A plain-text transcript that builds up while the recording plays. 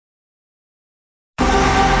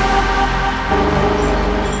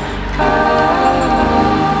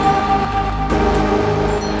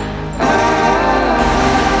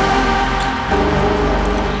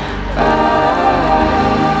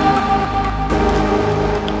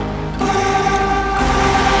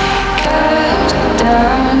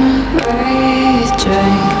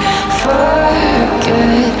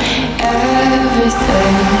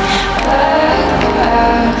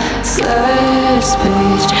useless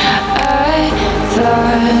speech. I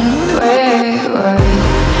thought we were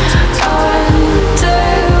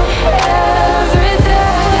until every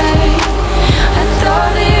day. I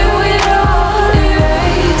thought it would all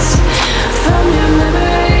erase from your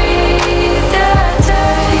memory that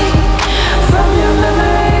day, from your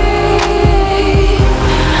memory.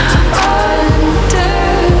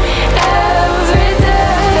 Until every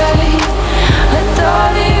day, I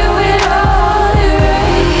thought it would all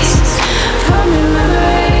erase from your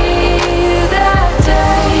memory that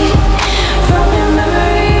day, from your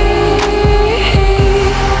memory.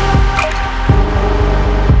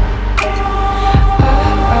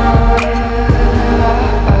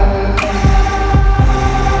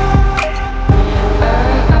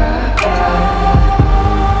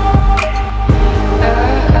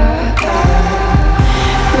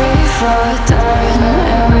 We fall down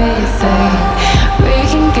and we think we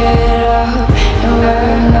can get up and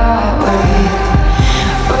we're not weak.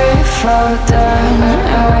 We fall down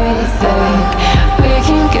and we think we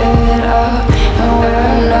can get up and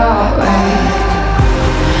we're not weak.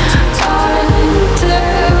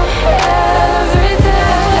 Until every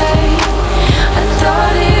day, I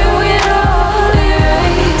thought it would all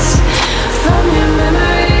erase from your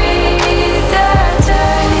memory that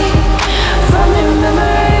day, from your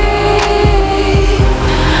memory.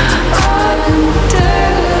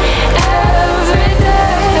 Until every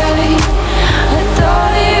day, I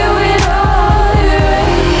thought it would all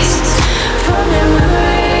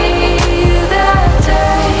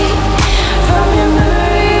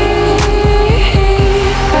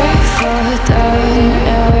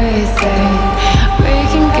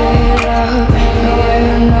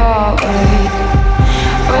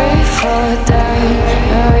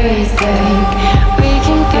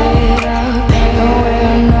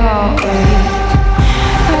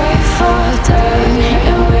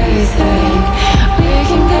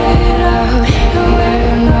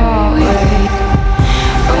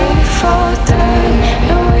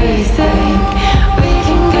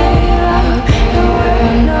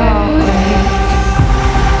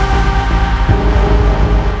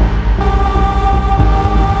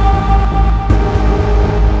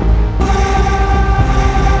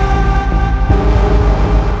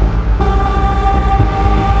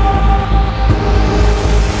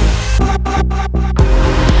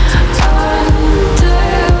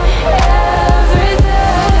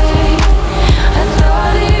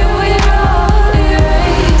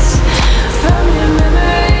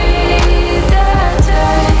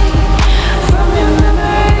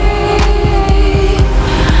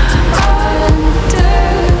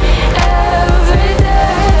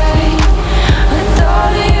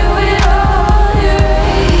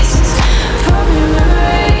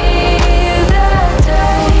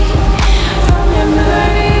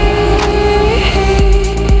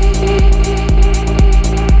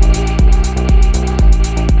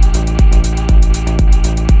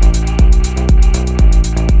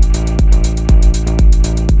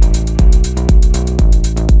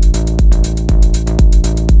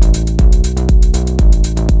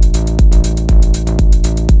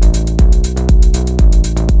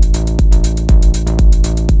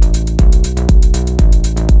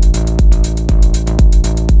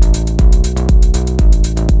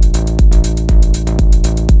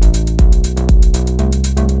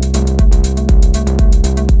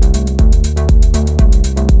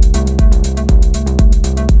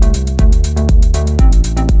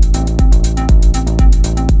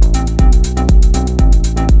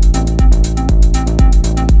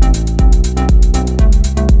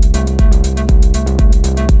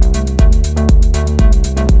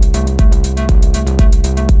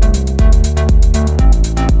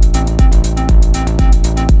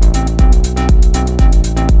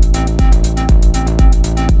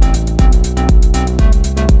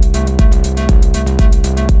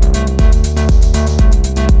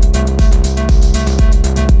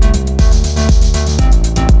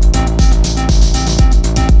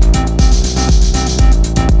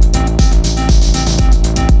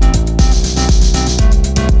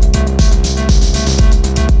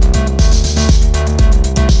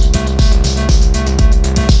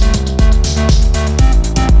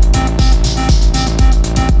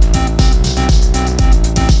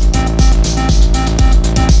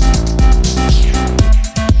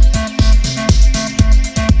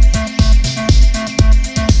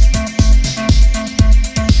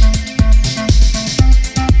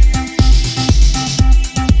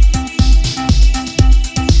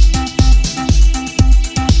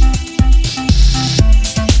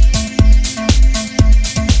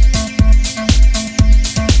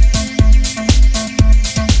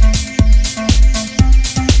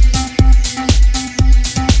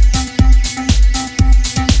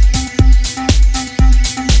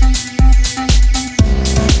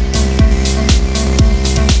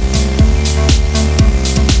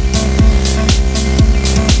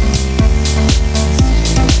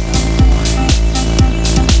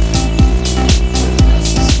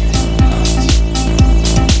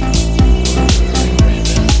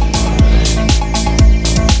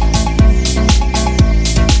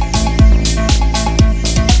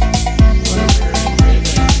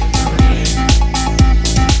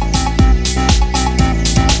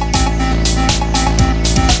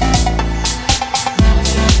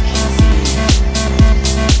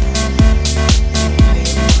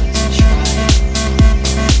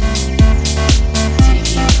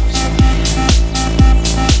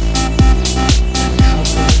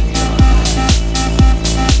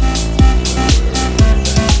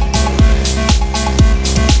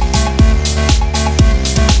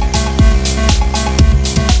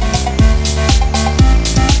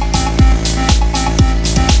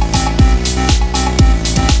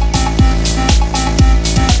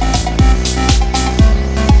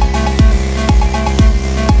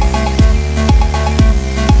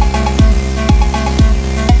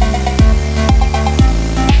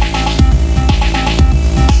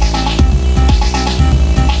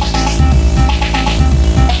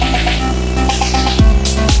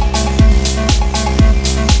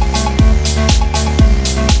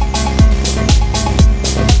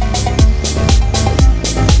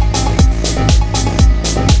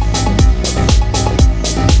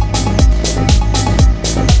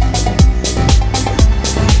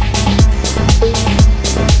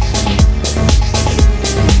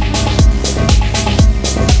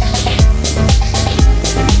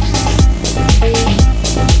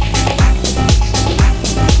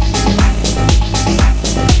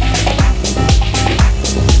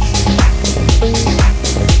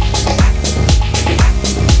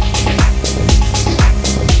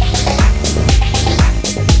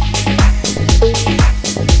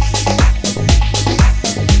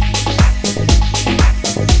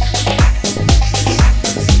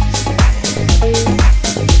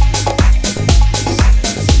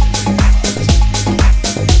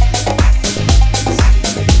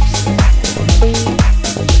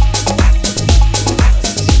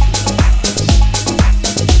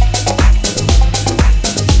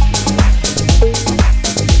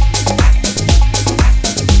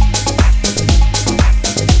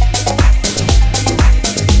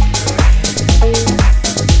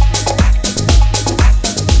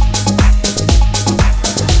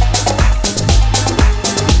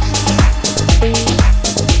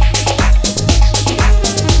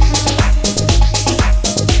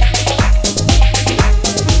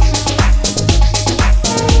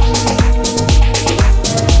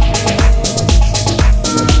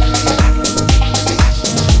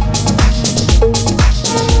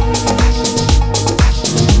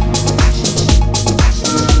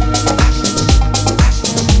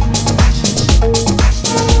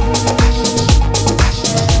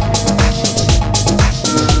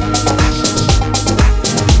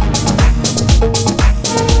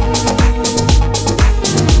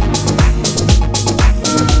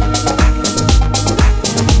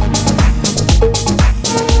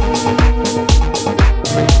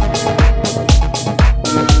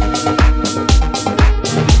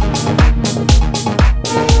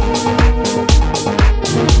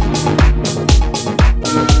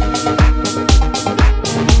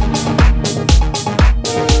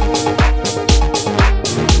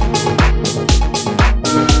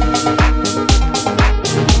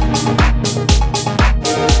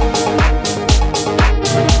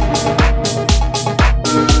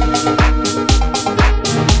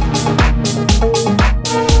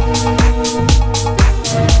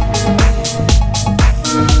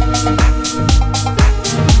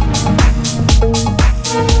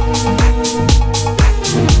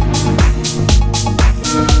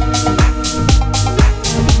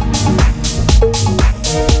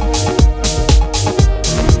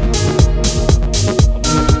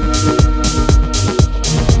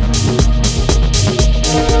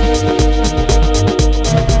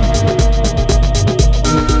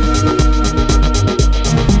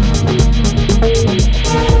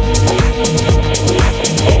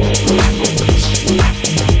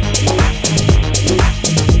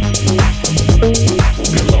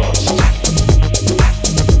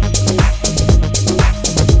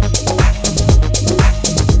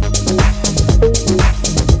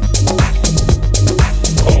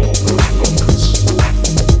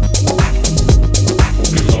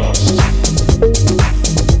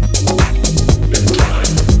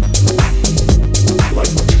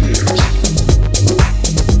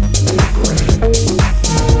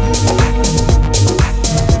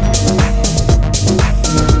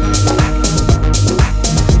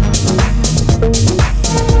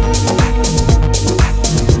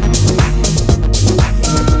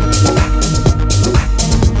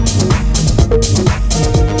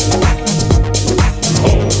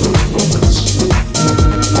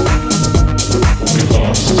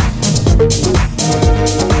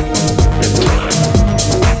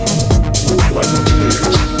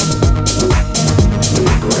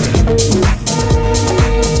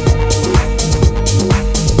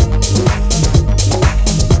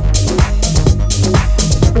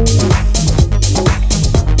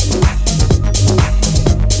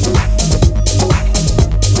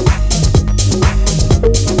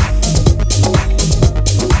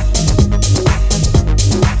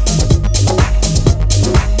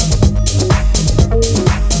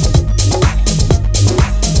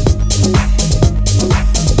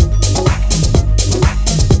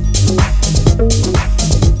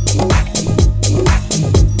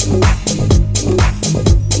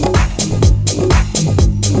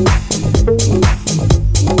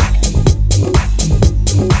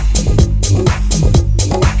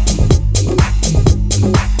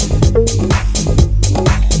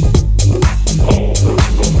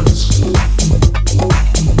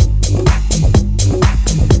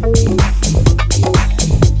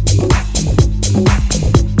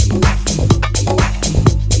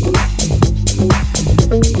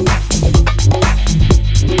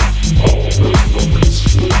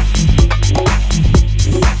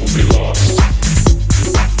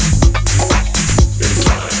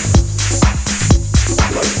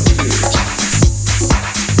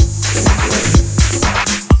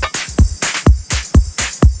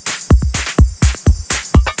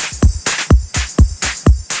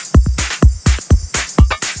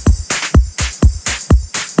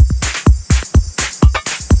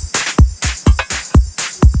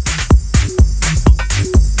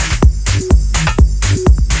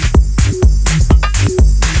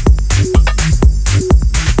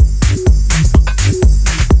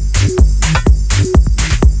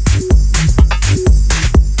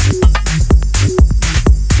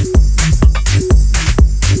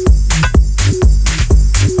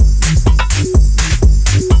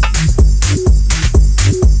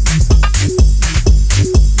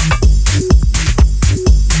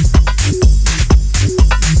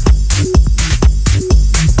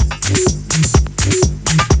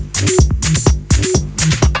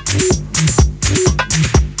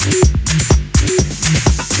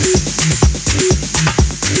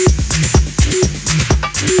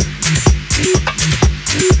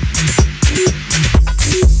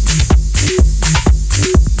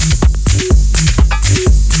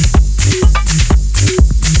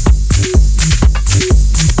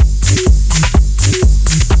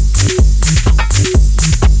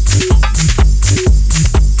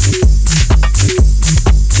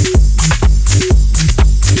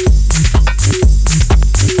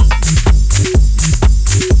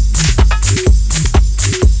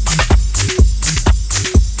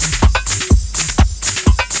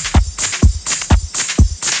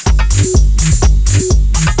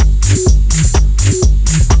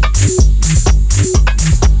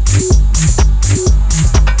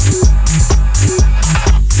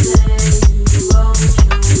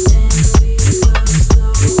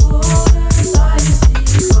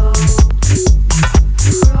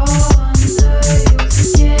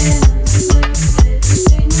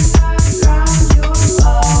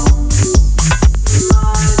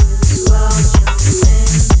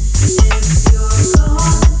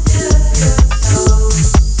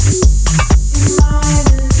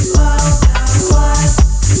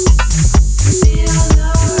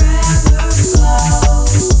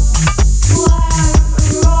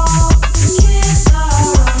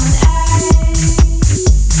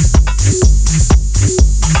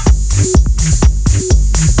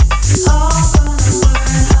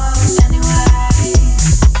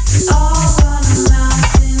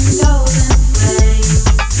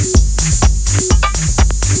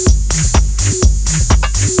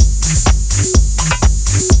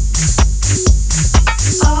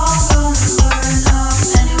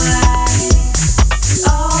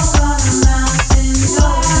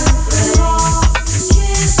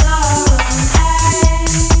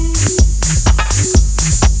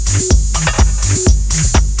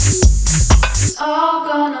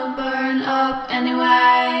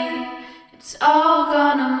all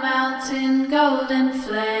gonna melt in golden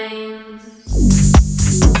flames.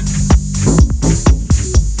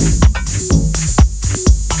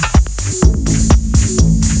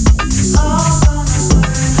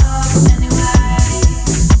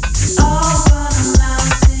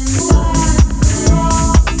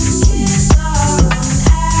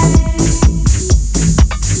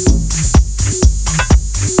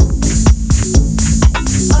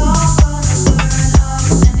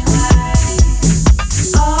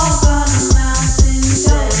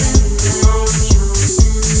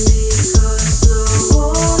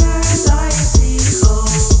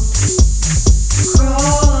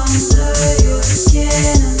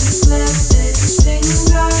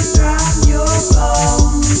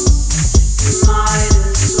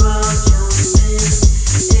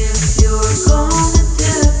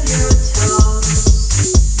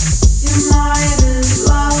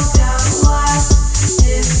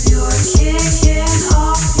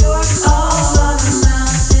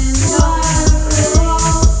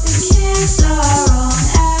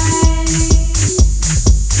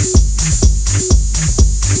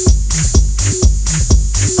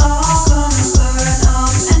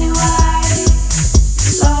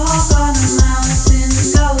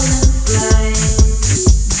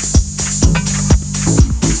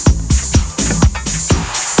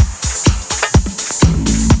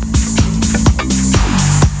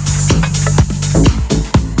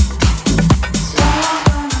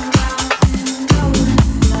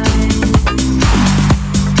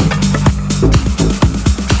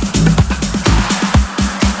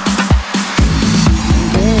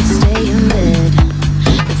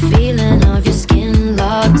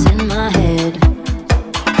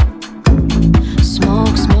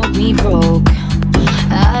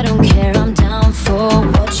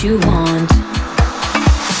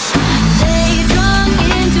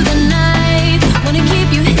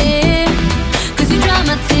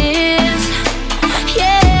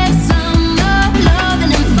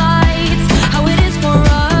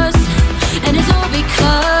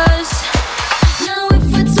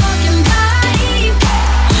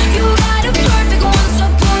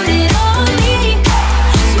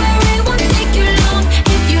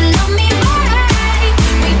 If you love me right,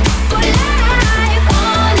 we put life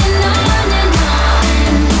on and on.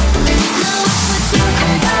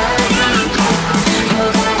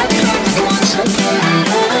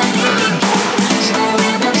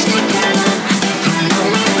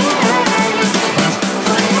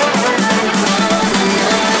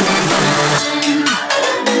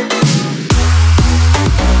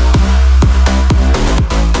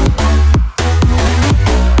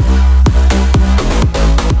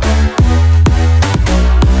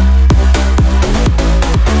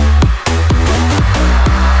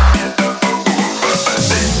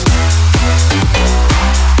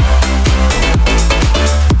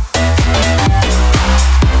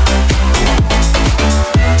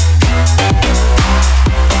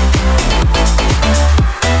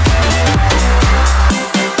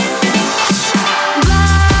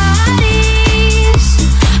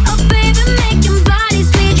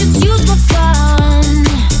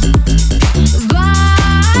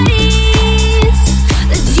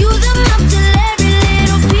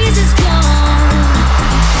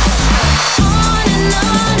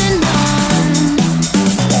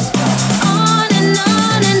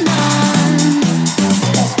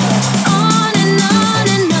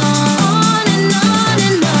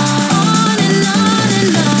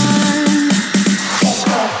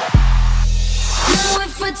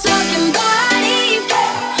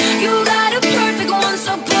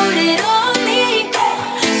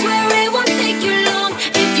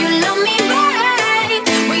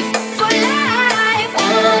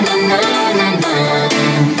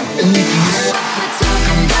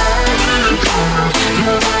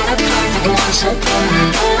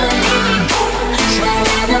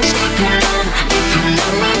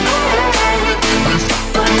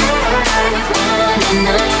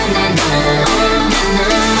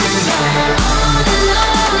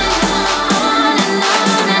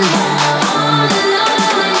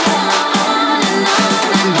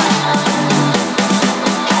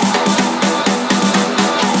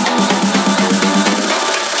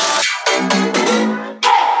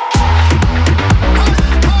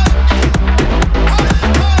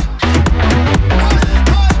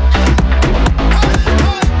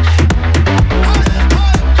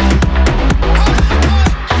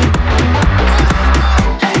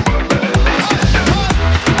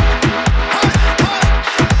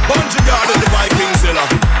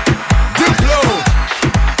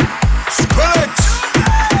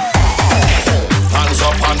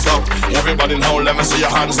 hold, let me see your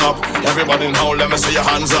hands up. Everybody in hold, let me see your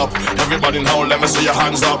hands up. Everybody in hold, let me see your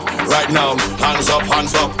hands up. Right now, hands up,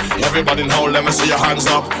 hands up. Everybody in hold, let me see your hands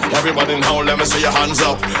up. Everybody in hold, let me see your hands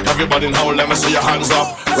up. Everybody in hold, let me see your hands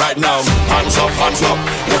up. Right now, hands up, hands up.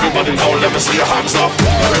 Everybody in hold, let me see your hands up.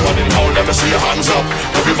 Everybody in hold, let me see your hands up.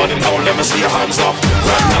 Everybody in hold, let me see your hands up.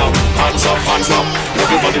 Right now, hands up, hands up.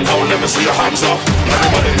 Everybody in hold, let me see your hands up.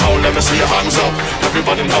 Everybody in hold, let me see your hands up.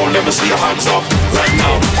 Everybody in hold, let me see your hands up. Right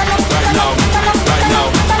now, right now, right now, right now,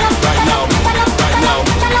 right now, right now,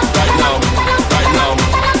 right now, right now,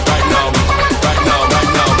 right now, right now, right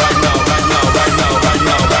now, right now, right now,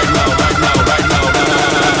 right now, right now, right now, right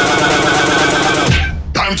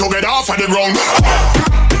now. Time to get off of the ground.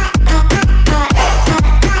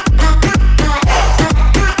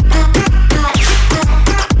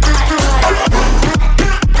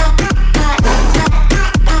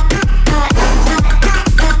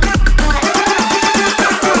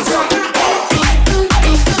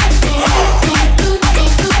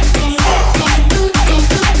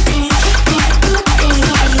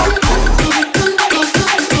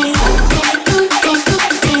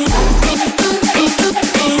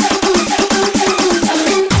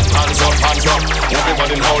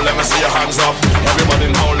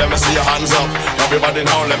 Everybody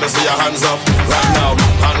now, let me see your hands up. Right now,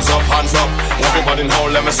 hands up, hands up. Everybody now,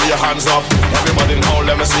 let me see your hands up. Everybody now,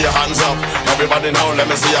 let me see your hands up. Everybody now, let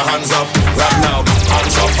me see your hands up. Right now,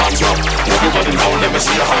 hands up, hands up. Everybody now, let me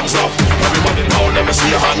see your hands up. Everybody now, let me see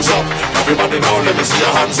your hands up. Everybody now, let me see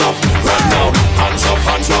your hands up. Right now, hands up,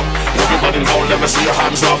 hands up. Everybody now, let me see your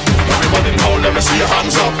hands up. Everybody now, let me see your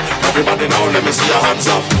hands up. Everybody now, let me see your hands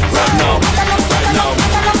up. Right now, right now,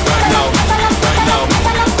 right now, right now, right now,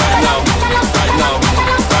 right now, right now,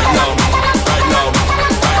 right now, right now,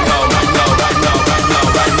 right now, right now, right now,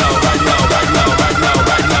 right now, right now, right now,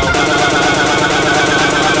 right now, right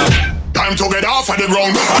now. Time to get off of the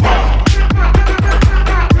ground.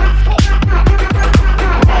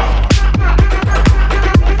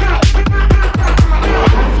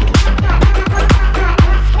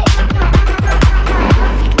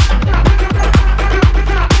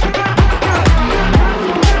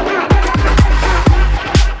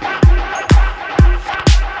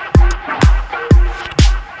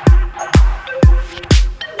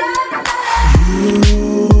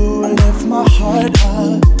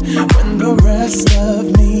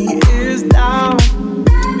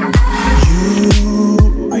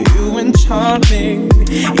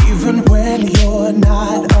 Even when you're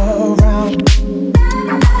not around.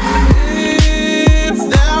 If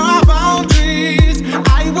there are boundaries,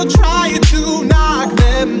 I will try to knock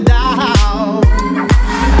them down.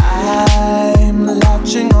 I'm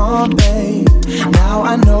latching on, babe. Now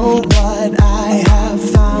I know what I have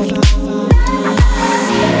found.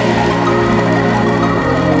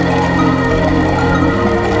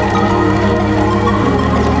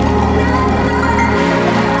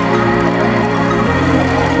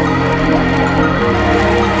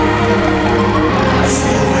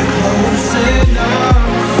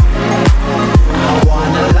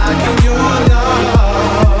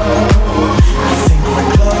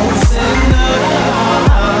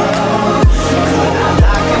 Could I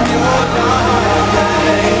lock in your love?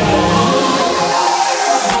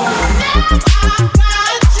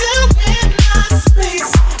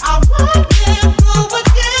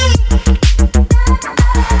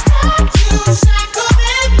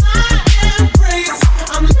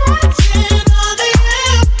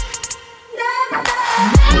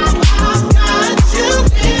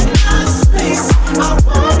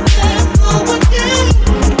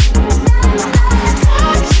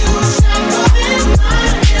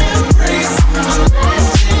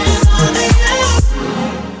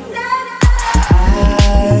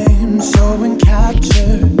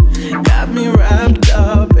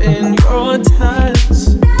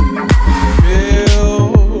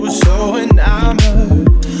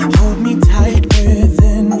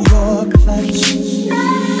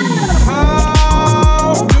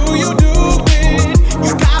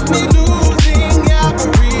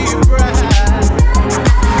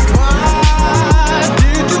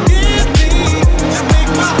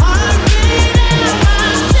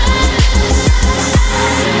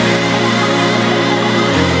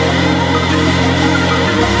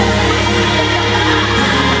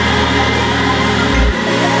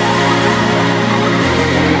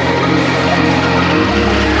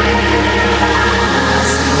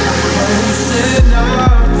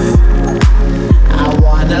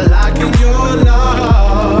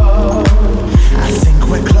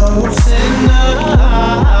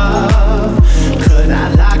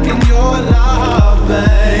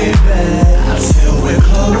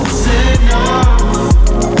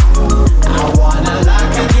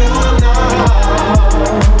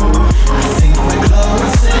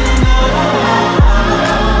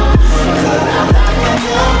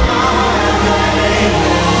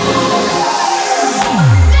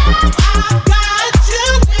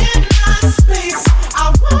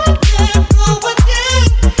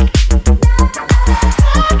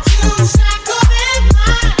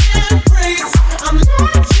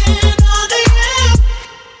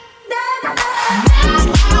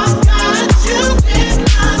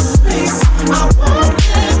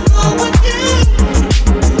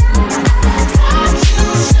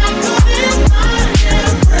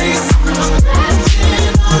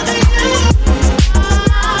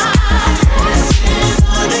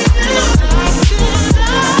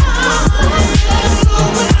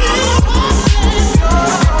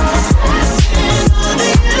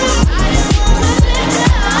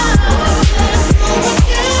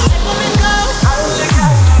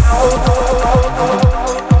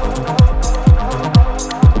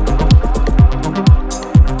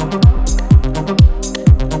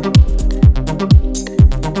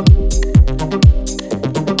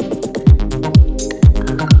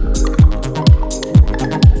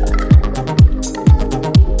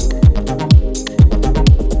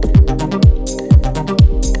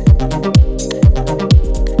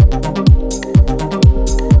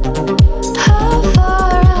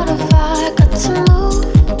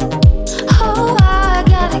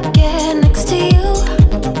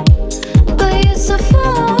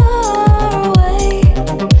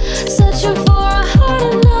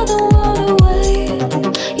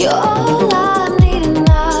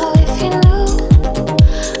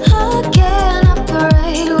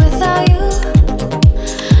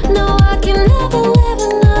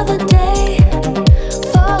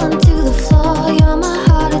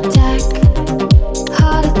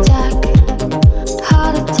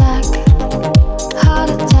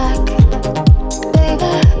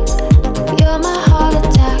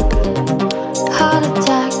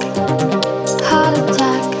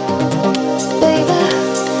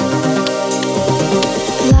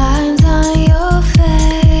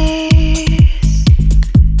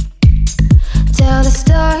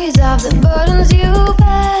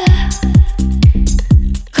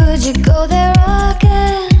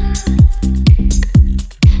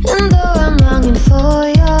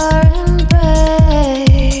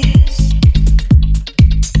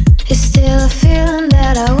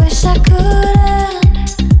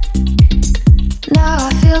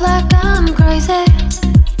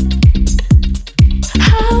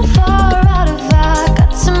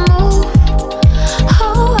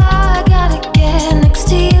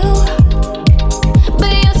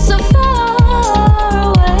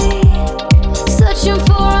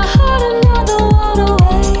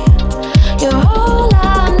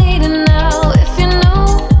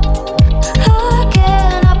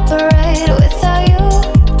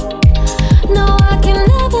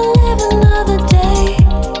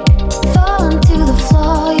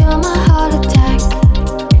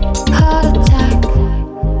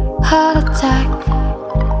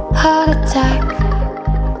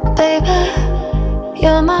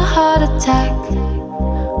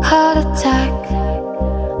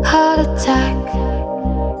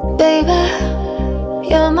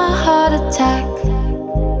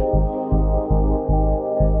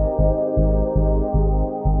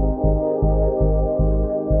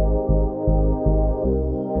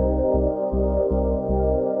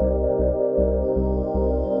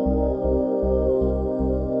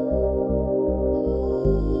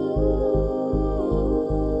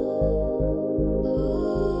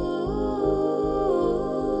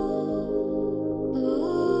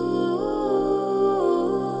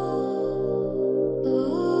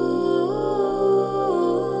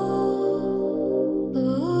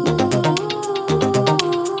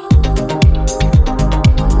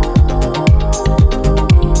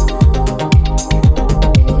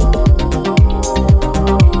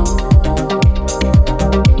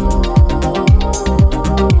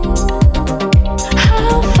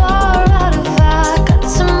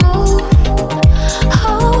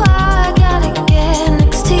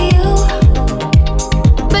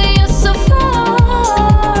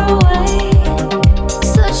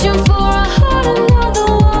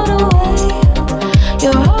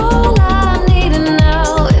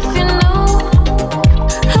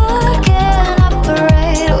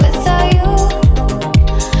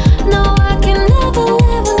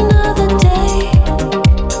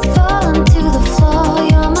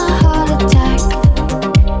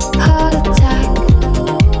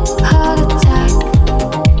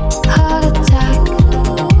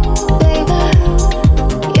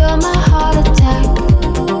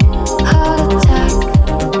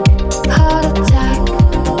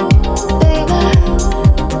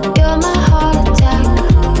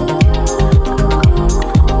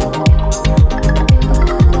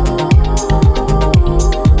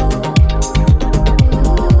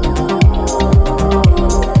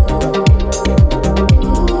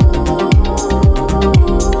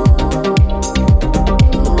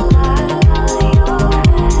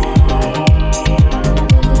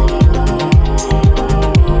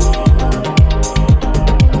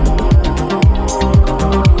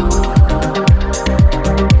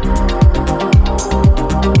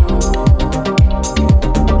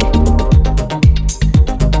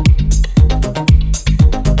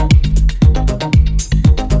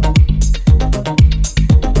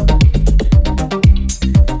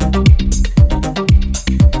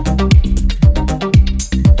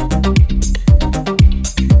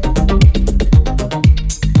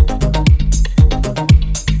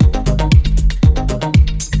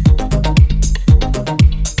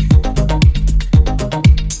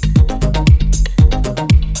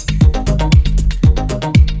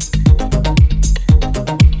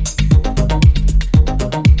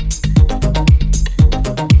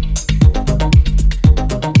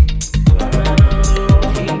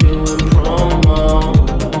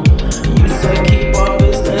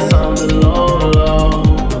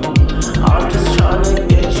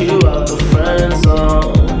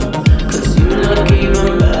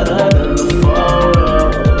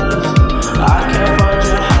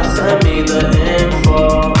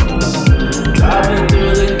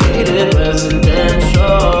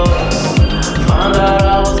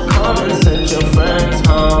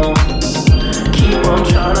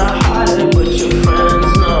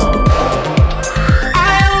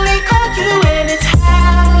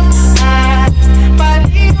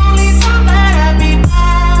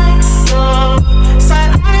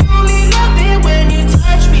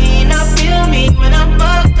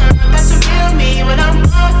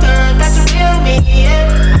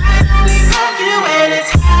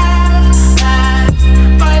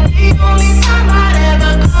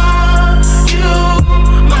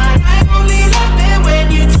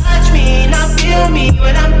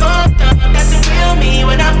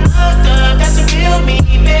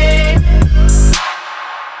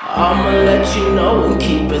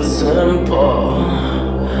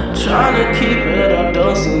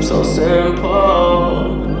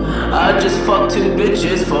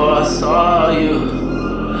 before I saw you.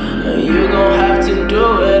 And you gon' have to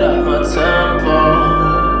do it at my tempo.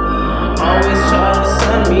 Always try to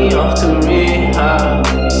send me off to rehab.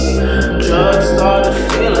 Drugs started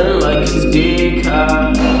feeling like it's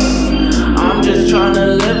decaf. I'm just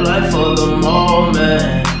tryna live life for the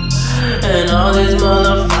moment. And all these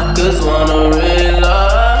motherfuckers wanna real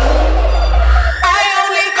love. I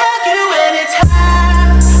only call you when it's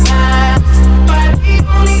half past, but the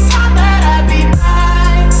only time that I be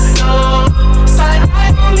by your side. I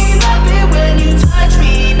only love it when you touch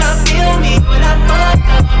me, not feel me when I'm fucked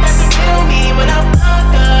up. That's a real me when I'm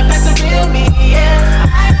fucked up. That's a real me, yeah.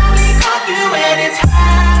 I only call you when it's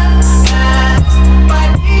half past, but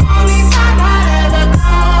the only time I ever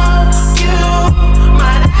call you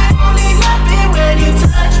mine. I only love it when you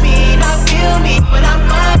touch me, not feel me when I'm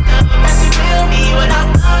fucked up. That's a real me when I'm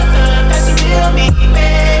fucked up. That's a real me,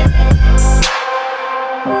 babe.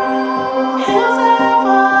 Hills have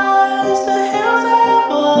eyes, the hills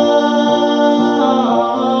have eyes.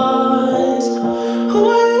 Who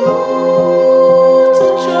are you to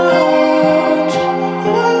judge?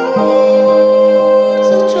 Who are you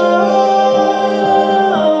to judge?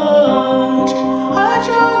 Hide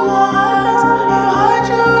your lies, you hide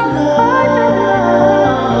your lies.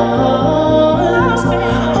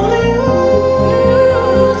 Only you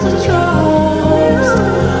to trust.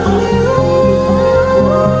 Only you.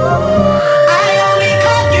 I only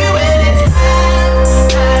call you when it's half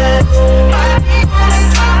past, but the only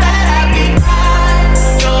time that I be by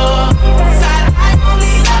your side. I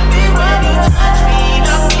only love it when you touch me,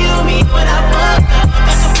 not feel me when I'm fucked up.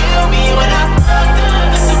 That's a real me when I'm fucked up.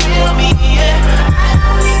 That's a real me, yeah. I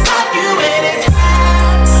only call you when it's half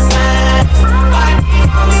past, but the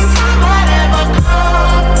only time I ever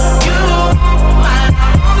call you mine.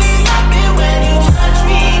 I only love it when you touch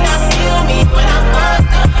me, not feel me when I'm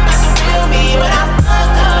fucked up. That's a real me when I'm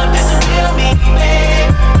fucked up. That's a real me,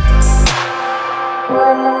 babe.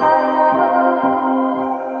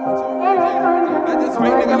 Let this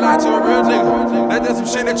fake nigga lie to a real nigga. That's just some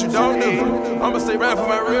shit that you don't do. I'ma stay right for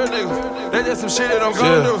my real niggas. That's just some shit that I'm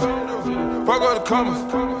gon' do. Fuck all the commas.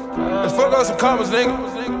 Let's fuck up some commas, nigga.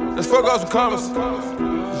 Let's fuck up some commas.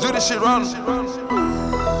 Let's do this shit round.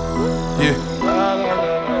 Yeah.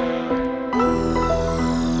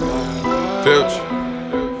 Filch.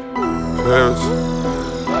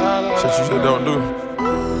 Shit you just don't do.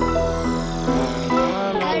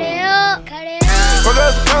 Fuck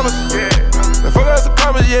up some commas. Let's fuck up some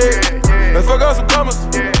commas, yeah. Let's fuck up some commas.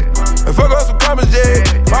 Let's fuck up some commas, yeah.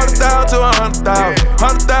 100,000 to 100,000.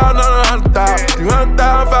 100,000 on 100,000.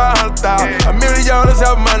 300,000, 500,000. $1 million, let's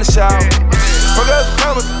have money shout. Fuck up some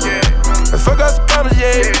commas. Let's fuck up some commas,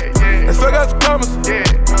 yeah. Let's fuck up some commas.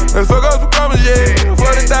 Let's fuck up some commas, yeah.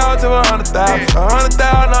 40,000 to 100,000.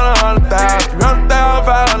 100,000 on 100,000. 300,000,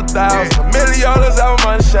 500,000. $1 million, let's have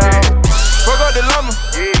money shout. Fuck up the lumber.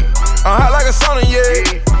 I'm hot like a sauna,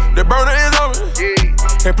 yeah. The burner is on me.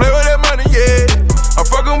 Can't play with that money, yeah. I'm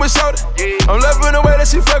fucking with shorty. I'm loving the way that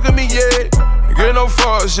she fucking me, yeah. Get no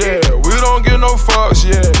fucks, yeah. We don't get no fucks,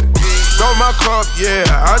 yeah. Stole my cup, yeah.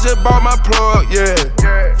 I just bought my plug, yeah.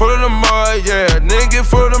 Full of the mud, yeah. Nigga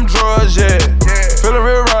full of them drugs, yeah. Feeling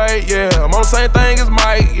real right, yeah. I'm on the same thing as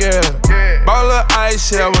Mike, yeah. Ball of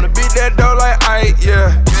ice, yeah. Wanna beat that dough like Ike,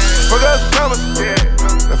 yeah. Fuck up some commas.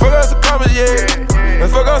 Let's fuck up some commas, yeah.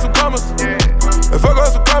 Let's fuck up some commas. Let's fuck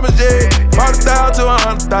up some commas, yeah. 100,000 to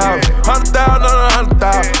 100,000. 100,000 on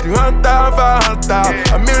 100,000. 300,000, 500,000.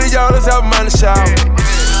 $1 million, let's have money shout.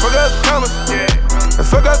 Fuck up some commas. Let's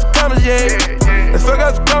fuck up some commas, yeah. Let's fuck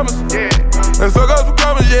up some commas. Let's fuck up some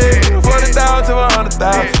commas, yeah. 40,000 to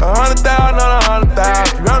 100,000. 100,000 on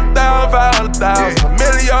 100,000. 300,000, 500,000. $1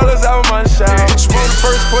 million, let's have money shout. Smoke the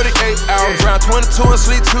first 48 hours. Round 22 and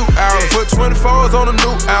sleep 2 hours. Put 24s on a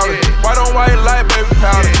new outlet. White on white light, baby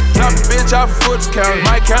powder. Knock the bitch off a foot counter.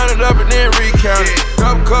 Might count it up and then recount it.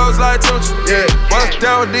 Couple cups like Tunchi, yeah. Bust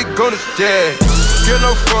down with Dick Goonies, yeah. Get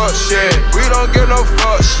no fuck shit. We don't get no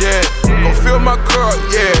fuck shit. Go fill my cup,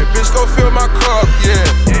 yeah. Bitch, go fill my cup, yeah.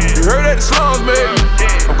 You heard that the slums, baby.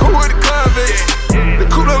 I'm cool with the convicts. The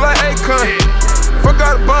cooler like Akon. Fuck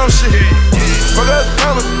out the bum shit. Fuck out some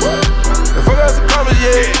commas. Let's fuck out some commas,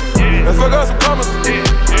 yeah. Let's fuck out some commas.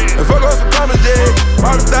 Let's fuck out some commas, yeah.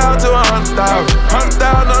 100,000 to 100,000.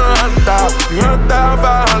 100,000 on 100,000. 300,000,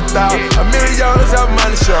 500,000. $1 million, let's have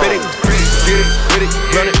money show. Get it, with it,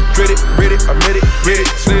 run it, grit it, I'm hit it,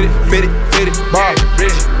 slit it, fit it, bar,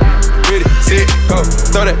 rich it, with it, sit, go,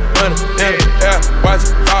 throw that money in the air, watch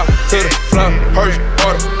it fall to the floor, purge,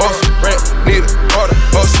 order, boss, rent, need a order,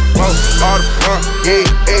 boss, all the pump, yeah,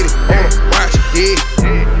 80, on the watch, yeah,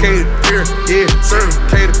 cater, beer, yeah, serving,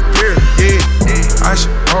 cater, beer, yeah, I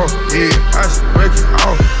should off, yeah. I should break it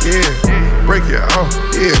off, yeah. Break it off,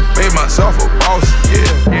 yeah. Made myself a boss,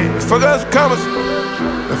 yeah. Fuck us commas.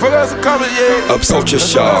 Yeah. Culture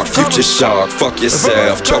shock, future shock, fuck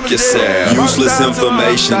yourself, choke yourself. Useless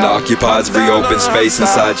information occupies every open space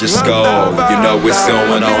inside your skull. You know what's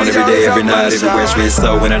going on every day, every night, everywhere. It's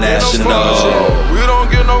so international. We don't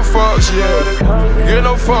get no fucks, yeah. Get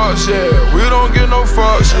no fucks, yeah. We don't get no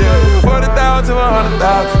fucks, yeah. 40,000 to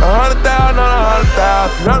 100,000, 100,000 on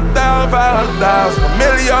 100,000, 100,000, 500,000, $1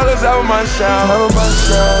 million out of my shop.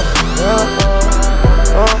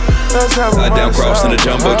 Side down, crossing the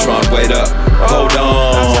jumbotron, wait up, hold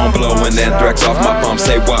on. Blowing anthrax off my pump,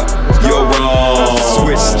 say what? You're wrong.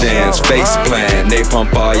 Switch stands, face plant, they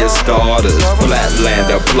pump all your starters.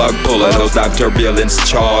 Flatlander, plug puller, those dive turbulence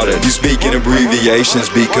chartered. You speak in abbreviations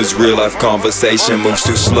because real life conversation moves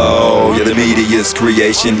too slow. Yeah, the media's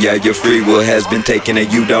creation, yeah, your free will has been taken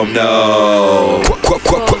and you don't know.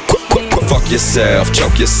 Fuck yourself,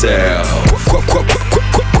 choke yourself.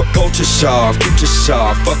 Culture shock, future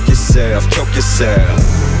shock, fuck yourself, choke yourself.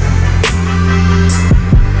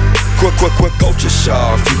 Culture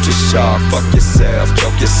shock, future shock, fuck yourself,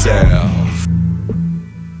 choke yourself.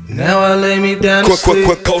 Now I lay me down to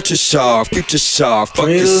sleep. Culture shock, future shock, fuck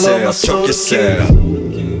yourself, choke yourself.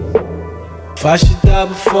 If I should die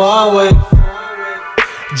before I wake,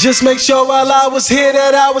 just make sure while I was here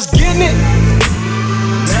that I was getting it.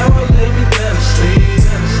 Now I lay me down to sleep.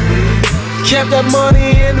 Kept that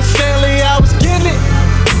money in the family, I was getting it.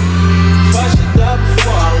 If I should die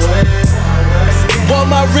before I wait,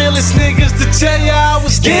 want my realest niggas to tell ya I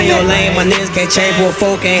was getting it. Stay in your lane, my niggas can't change, poor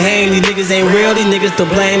folk can't hang. These niggas ain't real, these niggas to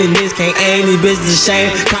blame. These niggas can't aim, these bitches a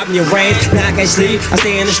shame. Copping your range, now I can't sleep. I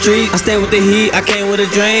stay in the street, I stay with the heat. I came with a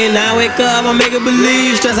drain, now I wake up, I make it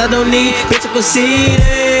believe. Stress I don't need, bitch I can see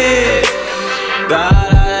it. God,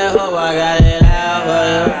 I hope I got it out for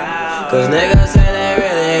you. Cause niggas say they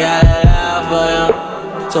really got it out for you.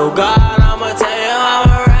 So God, I'ma tell you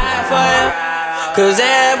I'ma ride for you. Cause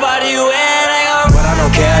everybody you in, they gon' but I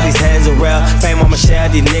don't care, these hands are real. Fame I'ma share,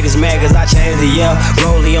 these niggas mad cause I changed the year.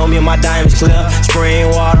 Rollie on me and my diamonds clear. Spring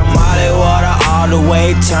water, Molly water, all the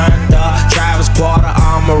way turned up. Travis Porter,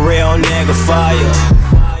 I'm a real nigga for you.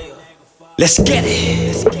 Let's get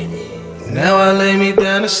it. Now I lay me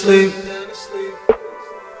down to sleep.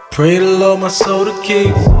 Pray the Lord my soul to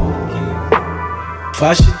keep. If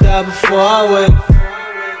I should die before I wake,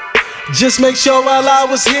 just make sure while I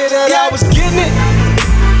was here that I was getting it.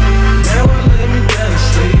 Now I lay me down to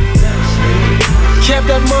sleep. Kept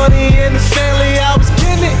that money in the family, I was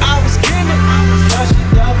getting it. I was getting it. If I should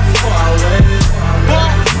die before I wake,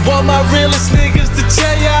 want my realest niggas to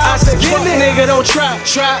tell ya I said fuck nigga don't try.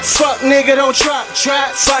 Fuck nigga don't try.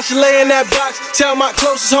 If I should lay in that box, tell my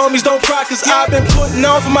closest homies don't cry. Cause I've been putting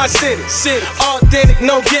on for my city. Authentic,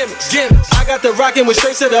 no gimmicks. I got the rockin' with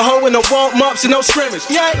straight to the hoe and no warm-ups and no scrimmage.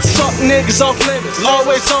 Fuck niggas off limits,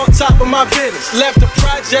 always on top of my business. Left the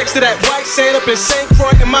projects to that white sand up in St.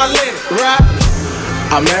 Croix in my linen. Right?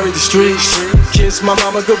 I married the streets, kiss my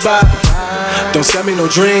mama goodbye. Don't sell me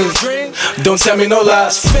no dreams, don't tell me no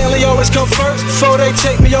lies. Family always come first, before they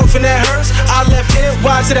take me off in that hearse. I left NY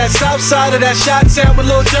to that south side of that shot town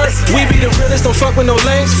with Lil Dirt. We be the realest, don't fuck with no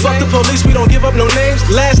lames. Fuck the police, we don't give up no names.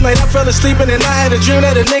 Last night I fell asleep and then I had a dream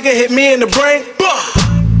that a nigga hit me in the brain.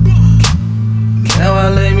 Now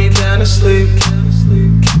I lay me down to sleep.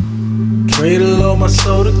 Pray the Lord my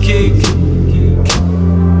soul to keep.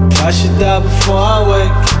 I should die before I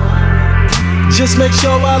wake, just make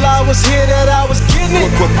sure while I was here that I was getting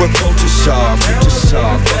it. Culture shock, future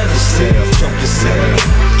shock, fuck yourself, choke yourself.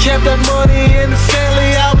 Kept that money in the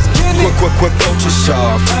family, I was getting it. Culture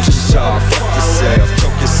shock, future shock, fuck yourself,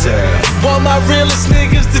 choke yourself. Want my realest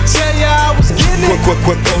niggas to tell ya I was getting it.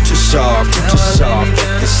 Culture shock, future shock,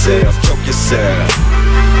 fuck yourself, choke yourself.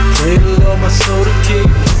 Pray the Lord my soul to keep.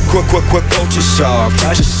 Culture shock,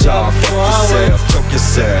 future shock, fuck yourself, choke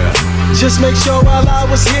yourself. Just make sure while I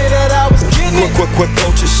was here that I was getting it.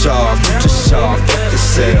 Culture shock, future shock, fuck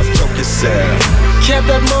yourself, choke yourself. Kept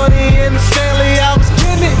that money in the family, I was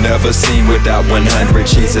getting it. Never seen without 100,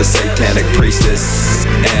 she's a satanic priestess.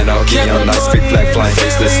 Anarchy on night, street flag flying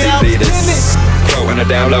faceless, elitist. Crowing her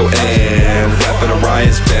down low and wrapping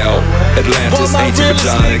Orion's belt. Atlantis, ancient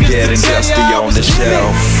vagina, getting dusty on the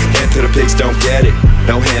shelf. Into the pigs don't get it.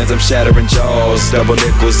 No hands, I'm shattering jaws. Double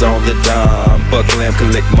nickels on the dime. Buckle lamb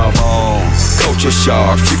can lick my bones. Culture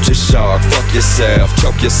shock, future shock. Fuck yourself,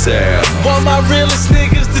 choke yourself. Want my realest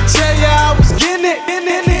niggas to tell ya I was getting it.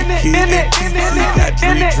 Got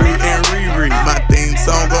Dree and Riri. My theme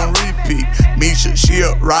song on repeat. Misha, she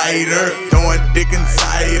a writer, throwing dick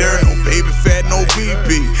inside her. No baby fat, no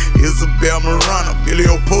BB. Isabel Marana,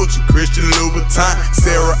 Emilio Pucci, Christian Louboutin.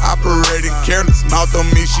 Sarah operating careless, mouth on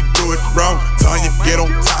me, she do it wrong. Tanya get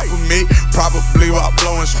on top of me, probably while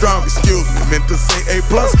blowing strong. Excuse me, meant to say A+.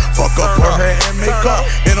 Fuck up her hair and makeup.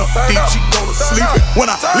 In her feet, she go to sleep. When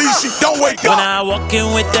I leave, she don't wake up. When I walk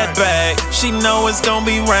in with that bag, she know it's gonna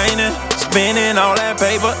be raining. Spending all that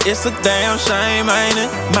paper, it's a damn shame, ain't it?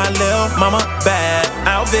 My little mama bad,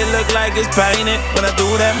 outfit look like it's painted. When I do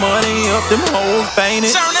that money up, them hoes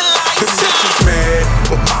fainted. Turn the lights. Them bitches mad,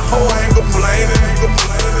 but my hoe ain't complaining.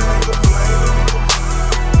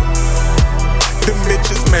 Them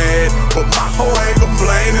bitches mad, but my hoe ain't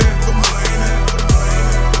complaining.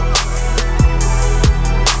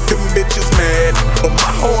 Them bitches mad, but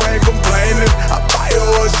my hoe ain't complaining. I buy her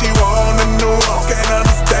what she want and no one can't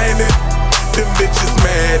understand it. Them bitches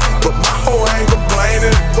mad, but my hoe ain't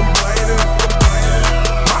complaining.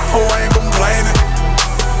 My hoe ain't complaining.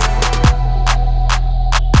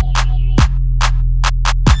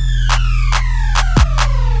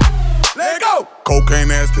 Let go.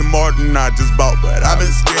 Cocaine Aston Martin I just bought, but I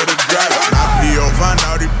been scared to drive it. My P.O. find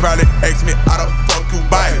out he probably asked me how the fuck you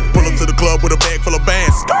buy it. Pull up to the club with a bag full of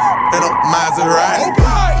bands and a Maserati.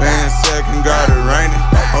 Paying second, got it raining.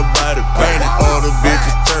 My body painted. All the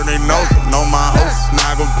bitches turn their nose up. Know my host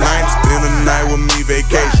not complaining. Spend the night with me,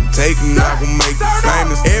 vacation. Taking, I gon' make you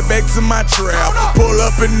famous. Head back to my trap. Pull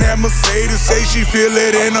up in that Mercedes. Say she feel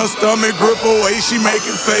it in her stomach. Grip away, she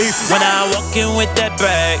making faces. When I walk in with that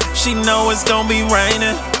bag, she know it's gonna be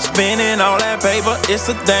raining. Spending all that paper, it's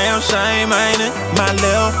a damn shame, ain't it? My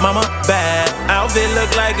little mama bad, outfit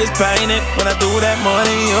look like it's painted. When I do that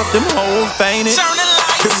money up, them hoes fainted. Turn the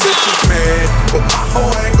lights. Them bitches mad,